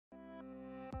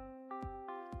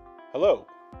Hello!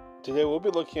 Today we'll be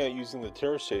looking at using the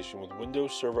TeraStation with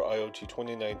Windows Server IoT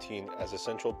 2019 as a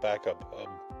central backup hub.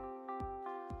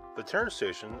 The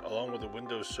TeraStation, along with the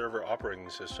Windows Server operating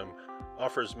system,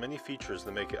 offers many features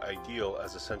that make it ideal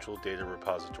as a central data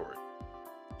repository.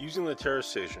 Using the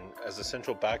TeraStation as a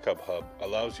central backup hub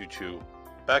allows you to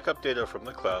backup data from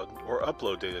the cloud or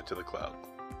upload data to the cloud,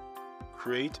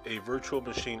 create a virtual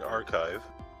machine archive,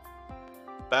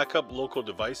 backup local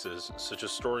devices such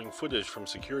as storing footage from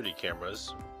security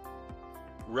cameras,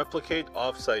 replicate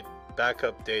offsite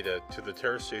backup data to the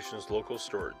TeraStation's local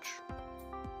storage.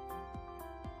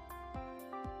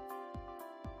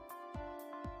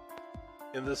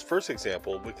 In this first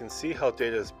example, we can see how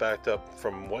data is backed up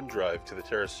from OneDrive to the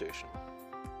TeraStation.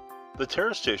 The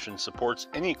TeraStation supports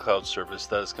any cloud service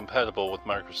that is compatible with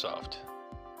Microsoft.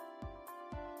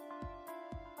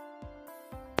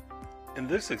 In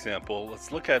this example,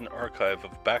 let's look at an archive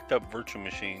of backed up virtual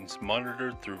machines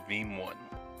monitored through Veeam 1.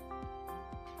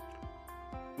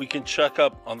 We can check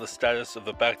up on the status of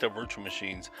the backed up virtual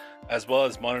machines as well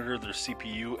as monitor their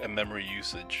CPU and memory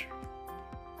usage.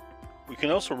 We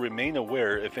can also remain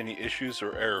aware if any issues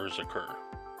or errors occur.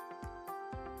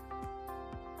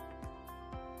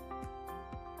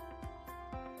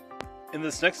 In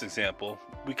this next example,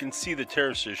 we can see the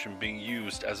TeraStation being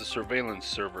used as a surveillance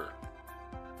server.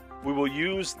 We will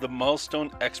use the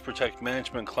Milestone X-Protect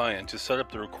management client to set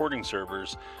up the recording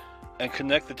servers and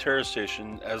connect the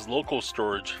TeraStation as local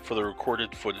storage for the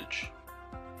recorded footage.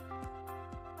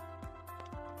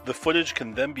 The footage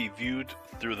can then be viewed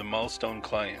through the Milestone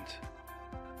client.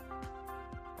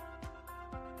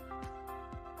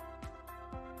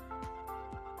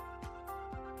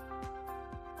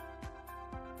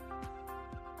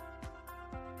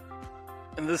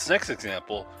 In this next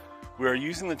example, we are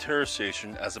using the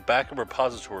TeraStation as a backup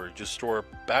repository to store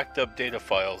backed up data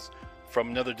files from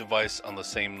another device on the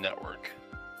same network.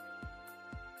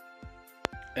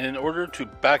 And in order to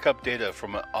back up data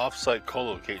from an off-site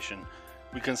co-location,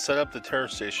 we can set up the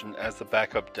TeraStation as the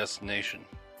backup destination.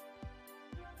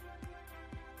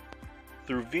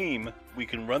 Through Veeam, we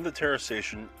can run the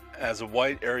TeraStation as a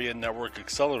wide area network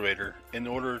accelerator in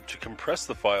order to compress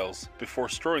the files before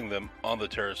storing them on the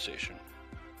TeraStation.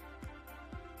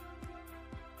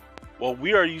 While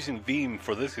we are using Veeam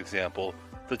for this example,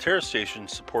 the TeraStation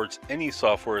supports any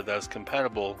software that is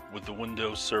compatible with the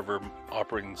Windows Server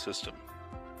operating system.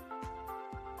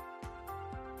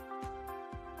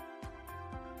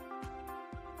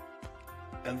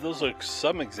 And those are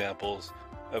some examples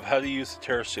of how to use the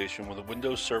TeraStation with the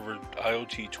Windows Server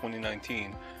IoT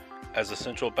 2019 as a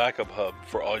central backup hub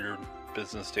for all your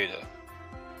business data.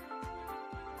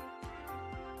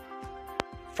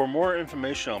 For more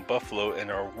information on Buffalo and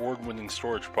our award-winning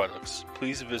storage products,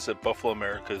 please visit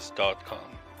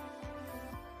buffaloamericas.com.